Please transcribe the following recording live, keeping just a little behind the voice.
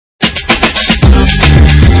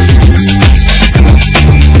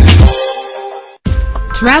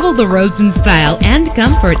Travel the roads in style and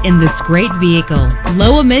comfort in this great vehicle.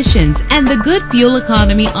 Low emissions and the good fuel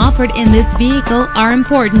economy offered in this vehicle are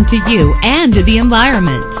important to you and the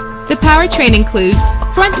environment. The powertrain includes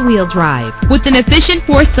front-wheel drive with an efficient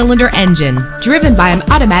 4-cylinder engine driven by an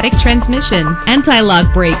automatic transmission.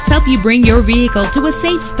 Anti-lock brakes help you bring your vehicle to a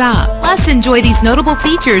safe stop. Plus, enjoy these notable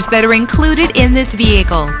features that are included in this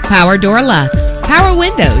vehicle: power door locks, power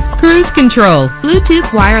windows, cruise control,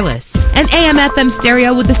 Bluetooth wireless, an AM/FM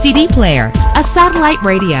stereo with a CD player, a satellite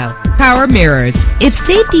radio, power mirrors. If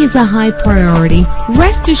safety is a high priority,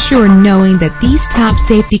 rest assured knowing that these top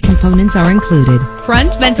safety components are included: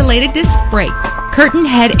 front ventilated disc brakes, curtain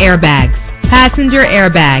head airbags, passenger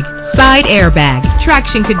airbag, side airbag,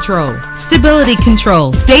 traction control, stability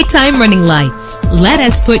control, daytime running lights. Let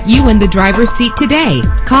us put you in the driver's seat today.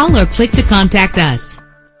 Call or click to contact us.